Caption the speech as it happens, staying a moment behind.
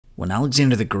When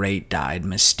Alexander the Great died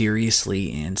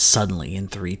mysteriously and suddenly in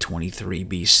 323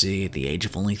 BC at the age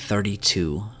of only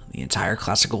 32, the entire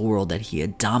classical world that he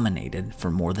had dominated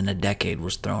for more than a decade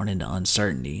was thrown into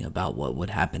uncertainty about what would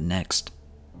happen next.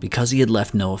 Because he had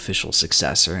left no official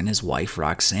successor and his wife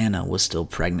Roxana was still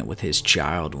pregnant with his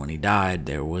child when he died,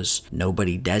 there was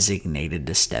nobody designated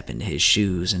to step into his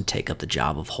shoes and take up the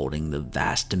job of holding the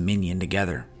vast dominion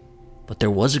together. But there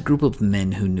was a group of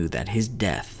men who knew that his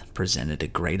death presented a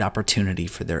great opportunity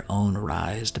for their own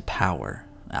rise to power,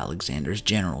 Alexander's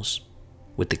generals.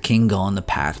 With the king gone, the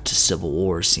path to civil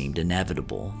war seemed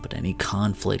inevitable, but any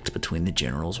conflict between the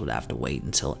generals would have to wait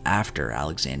until after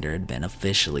Alexander had been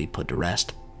officially put to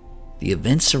rest. The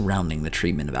events surrounding the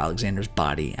treatment of Alexander's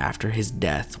body after his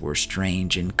death were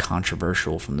strange and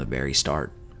controversial from the very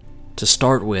start. To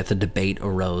start with, a debate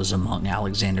arose among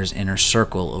Alexander's inner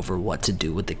circle over what to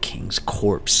do with the king's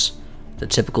corpse. The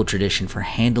typical tradition for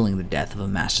handling the death of a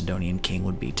Macedonian king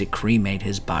would be to cremate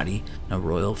his body in a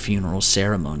royal funeral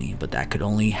ceremony, but that could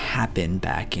only happen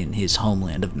back in his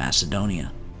homeland of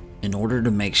Macedonia. In order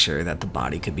to make sure that the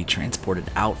body could be transported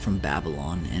out from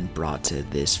Babylon and brought to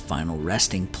this final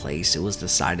resting place, it was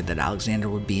decided that Alexander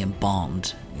would be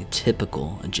embalmed in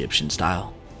typical Egyptian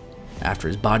style. After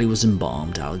his body was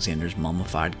embalmed, Alexander's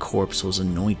mummified corpse was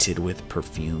anointed with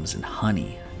perfumes and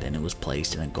honey. Then it was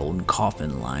placed in a golden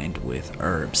coffin lined with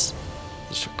herbs.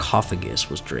 The sarcophagus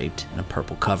was draped in a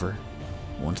purple cover.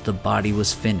 Once the body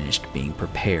was finished being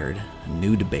prepared, a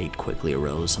new debate quickly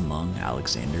arose among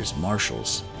Alexander's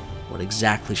marshals. What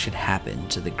exactly should happen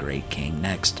to the great king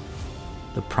next?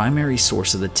 The primary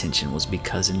source of the tension was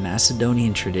because in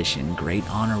Macedonian tradition, great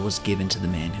honor was given to the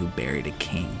man who buried a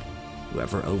king.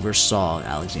 Whoever oversaw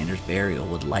Alexander's burial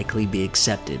would likely be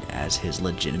accepted as his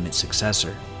legitimate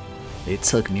successor. It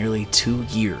took nearly 2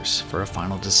 years for a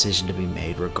final decision to be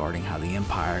made regarding how the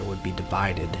empire would be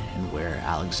divided and where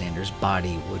Alexander's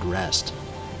body would rest.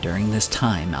 During this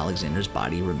time, Alexander's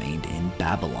body remained in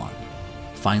Babylon.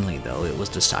 Finally, though, it was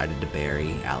decided to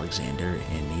bury Alexander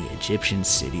in the Egyptian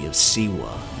city of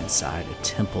Siwa inside a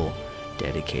temple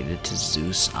dedicated to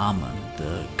Zeus Ammon,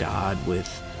 the god with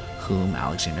whom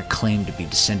Alexander claimed to be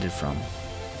descended from.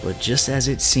 But just as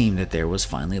it seemed that there was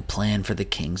finally a plan for the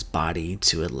king's body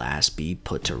to at last be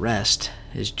put to rest,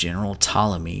 his general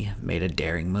Ptolemy made a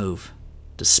daring move.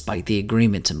 Despite the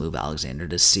agreement to move Alexander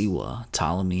to Siwa,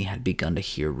 Ptolemy had begun to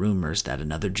hear rumors that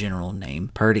another general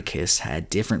named Perdiccas had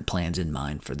different plans in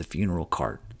mind for the funeral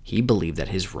cart. He believed that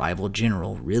his rival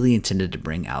general really intended to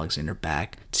bring Alexander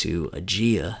back to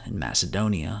Aegea in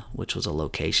Macedonia, which was a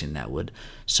location that would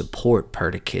support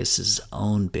Perdiccas'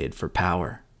 own bid for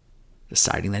power.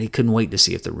 Deciding that he couldn't wait to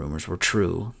see if the rumors were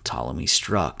true, Ptolemy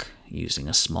struck. Using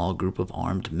a small group of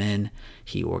armed men,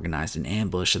 he organized an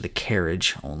ambush of the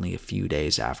carriage only a few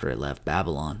days after it left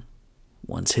Babylon.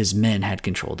 Once his men had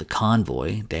controlled the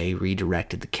convoy, they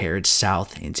redirected the carriage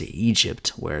south into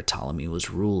Egypt, where Ptolemy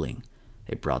was ruling.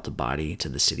 They brought the body to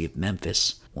the city of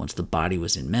Memphis. Once the body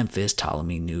was in Memphis,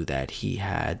 Ptolemy knew that he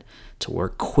had to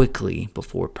work quickly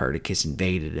before Perdiccas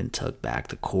invaded and took back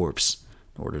the corpse.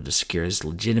 In order to secure his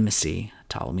legitimacy,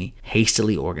 Ptolemy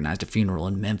hastily organized a funeral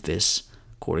in Memphis,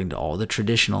 according to all the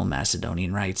traditional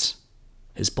Macedonian rites.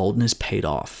 His boldness paid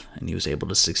off, and he was able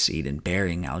to succeed in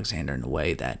burying Alexander in a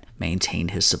way that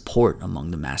maintained his support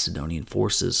among the Macedonian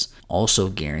forces, also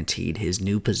guaranteed his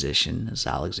new position as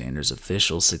Alexander's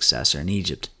official successor in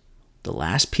Egypt. The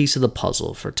last piece of the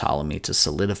puzzle for Ptolemy to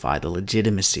solidify the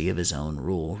legitimacy of his own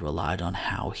rule relied on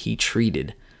how he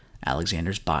treated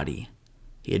Alexander's body.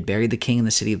 He had buried the king in the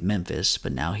city of Memphis,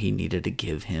 but now he needed to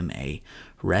give him a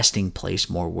resting place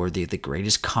more worthy of the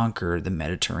greatest conqueror the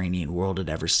Mediterranean world had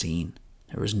ever seen.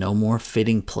 There was no more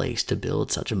fitting place to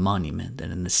build such a monument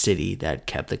than in the city that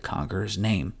kept the conqueror's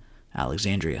name,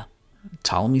 Alexandria.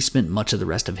 Ptolemy spent much of the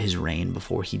rest of his reign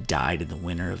before he died in the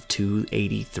winter of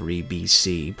 283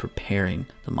 BC preparing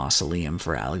the mausoleum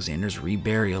for Alexander's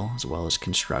reburial, as well as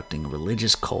constructing a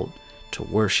religious cult to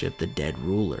worship the dead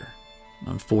ruler.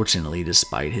 Unfortunately,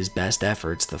 despite his best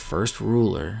efforts, the first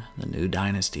ruler, the new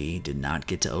dynasty, did not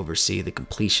get to oversee the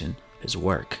completion of his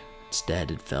work. Instead,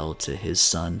 it fell to his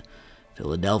son,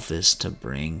 Philadelphus, to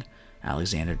bring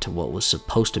Alexander to what was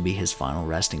supposed to be his final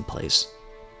resting place.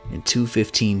 In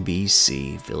 215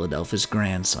 BC, Philadelphus'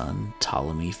 grandson,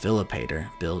 Ptolemy Philopator,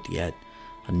 built yet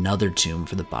another tomb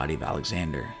for the body of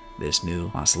Alexander. This new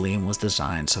mausoleum was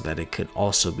designed so that it could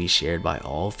also be shared by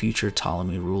all future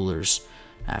Ptolemy rulers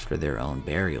after their own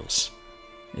burials.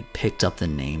 It picked up the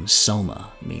name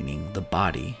Soma, meaning the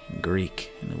body in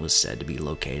Greek, and it was said to be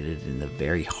located in the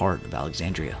very heart of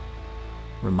Alexandria.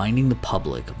 Reminding the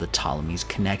public of the Ptolemies'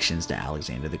 connections to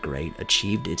Alexander the Great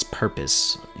achieved its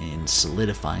purpose in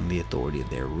solidifying the authority of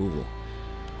their rule.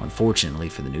 Unfortunately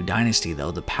for the new dynasty,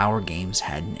 though, the power games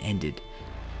hadn't ended.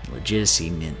 Legitimacy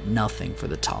meant nothing for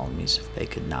the Ptolemies if they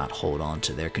could not hold on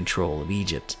to their control of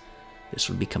Egypt. This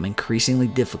would become increasingly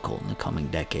difficult in the coming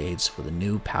decades, with a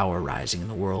new power rising in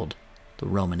the world, the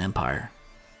Roman Empire.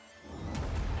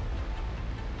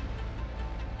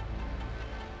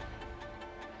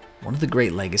 One of the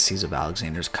great legacies of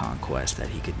Alexander's conquest that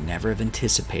he could never have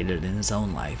anticipated in his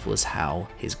own life was how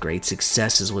his great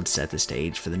successes would set the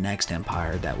stage for the next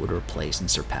empire that would replace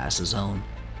and surpass his own.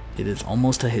 It is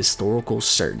almost a historical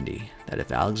certainty that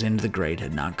if Alexander the Great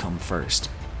had not come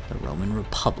first, the Roman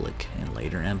Republic and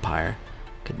later empire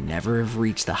could never have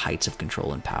reached the heights of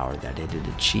control and power that it had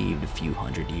achieved a few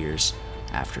hundred years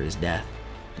after his death.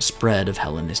 The spread of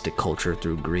Hellenistic culture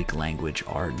through Greek language,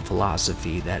 art, and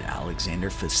philosophy that Alexander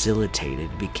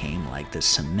facilitated became like the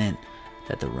cement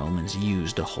that the Romans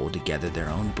used to hold together their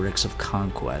own bricks of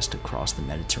conquest across the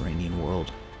Mediterranean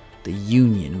world. The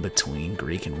union between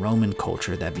Greek and Roman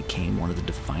culture that became one of the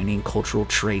defining cultural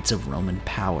traits of Roman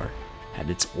power had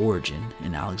its origin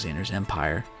in Alexander's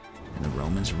empire, and the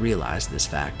Romans realized this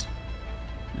fact.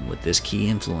 And with this key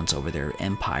influence over their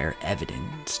empire evident,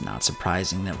 it's not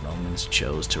surprising that Romans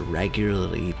chose to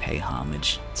regularly pay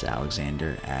homage to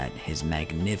Alexander at his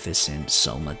magnificent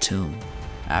Soma tomb.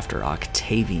 After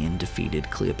Octavian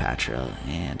defeated Cleopatra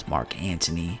and Mark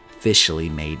Antony officially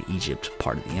made Egypt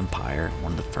part of the empire,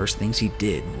 one of the first things he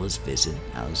did was visit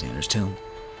Alexander's tomb.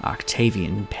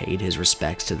 Octavian paid his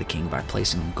respects to the king by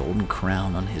placing a golden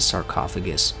crown on his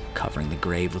sarcophagus, covering the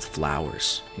grave with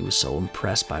flowers. He was so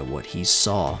impressed by what he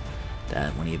saw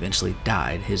that when he eventually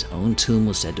died, his own tomb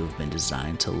was said to have been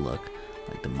designed to look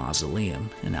like the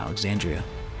mausoleum in Alexandria.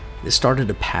 This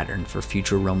started a pattern for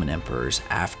future Roman emperors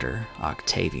after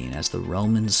Octavian, as the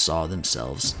Romans saw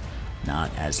themselves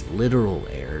not as literal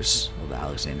heirs of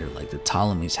Alexander like the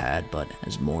Ptolemies had, but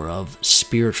as more of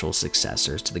spiritual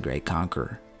successors to the great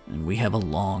conqueror. And we have a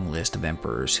long list of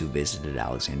emperors who visited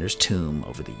Alexander's tomb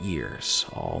over the years.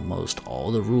 Almost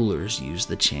all the rulers used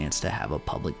the chance to have a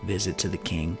public visit to the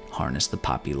king, harness the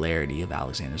popularity of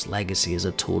Alexander's legacy as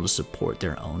a tool to support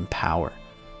their own power,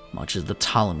 much as the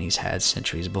Ptolemies had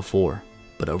centuries before.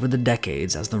 But over the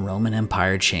decades, as the Roman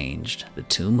Empire changed, the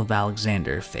tomb of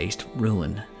Alexander faced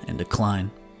ruin and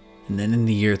decline. And then in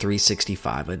the year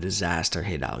 365, a disaster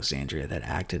hit Alexandria that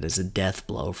acted as a death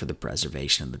blow for the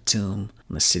preservation of the tomb.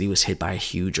 The city was hit by a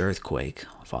huge earthquake,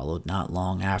 followed not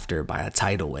long after by a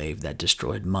tidal wave that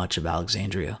destroyed much of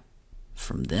Alexandria.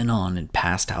 From then on, it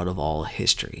passed out of all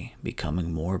history,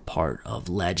 becoming more part of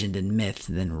legend and myth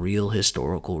than real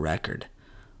historical record.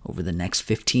 Over the next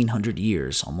 1,500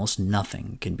 years, almost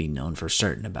nothing can be known for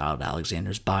certain about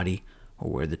Alexander's body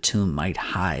or where the tomb might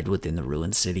hide within the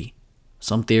ruined city.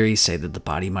 Some theories say that the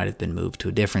body might have been moved to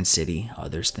a different city.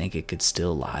 Others think it could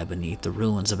still lie beneath the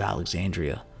ruins of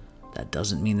Alexandria. That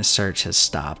doesn't mean the search has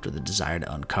stopped or the desire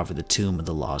to uncover the tomb of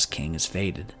the lost king has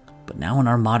faded. But now in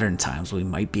our modern times, we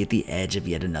might be at the edge of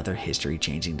yet another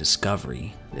history-changing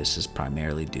discovery. This is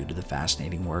primarily due to the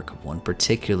fascinating work of one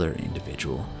particular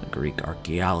individual, a Greek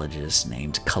archaeologist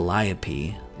named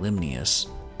Calliope Limnius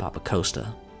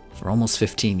Papacosta. For almost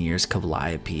 15 years,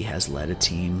 Calliope has led a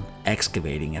team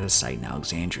excavating at a site in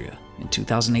Alexandria. In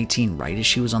 2018, right as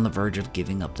she was on the verge of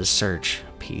giving up the search,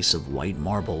 a piece of white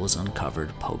marble was uncovered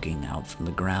poking out from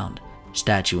the ground. The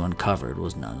statue uncovered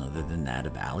was none other than that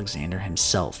of Alexander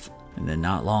himself. And then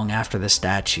not long after the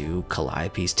statue,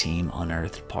 Calliope's team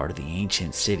unearthed part of the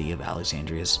ancient city of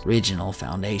Alexandria's original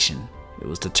foundation. It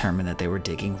was determined that they were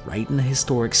digging right in the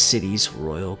historic city's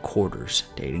royal quarters,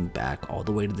 dating back all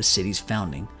the way to the city's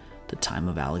founding, the time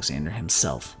of Alexander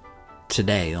himself.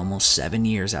 Today, almost 7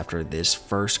 years after this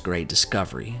first great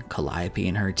discovery, Calliope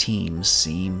and her team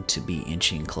seem to be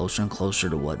inching closer and closer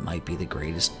to what might be the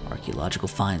greatest archaeological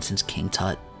find since King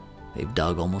Tut. They've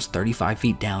dug almost 35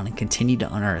 feet down and continue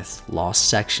to unearth lost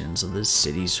sections of the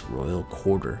city's royal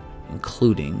quarter,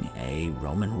 including a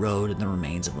Roman road and the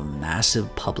remains of a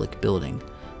massive public building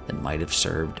that might have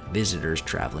served visitors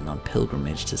traveling on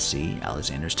pilgrimage to see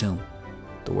Alexander's tomb.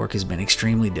 The work has been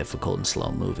extremely difficult and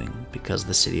slow-moving because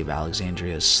the city of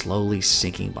Alexandria is slowly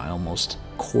sinking by almost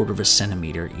a quarter of a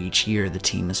centimeter each year. The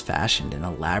team has fashioned an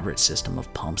elaborate system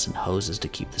of pumps and hoses to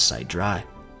keep the site dry.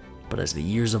 But as the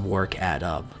years of work add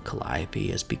up, Calliope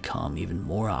has become even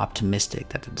more optimistic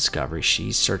that the discovery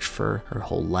she's searched for her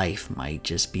whole life might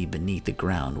just be beneath the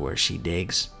ground where she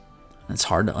digs. It's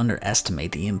hard to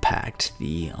underestimate the impact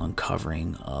the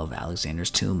uncovering of Alexander's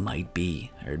tomb might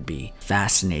be. There'd be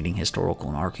fascinating historical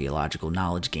and archaeological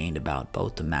knowledge gained about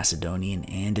both the Macedonian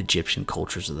and Egyptian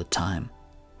cultures of the time.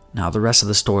 Now, the rest of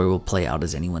the story will play out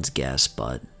as anyone's guess,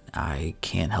 but I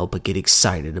can't help but get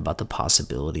excited about the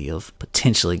possibility of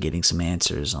potentially getting some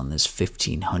answers on this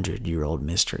 1500-year-old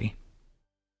mystery.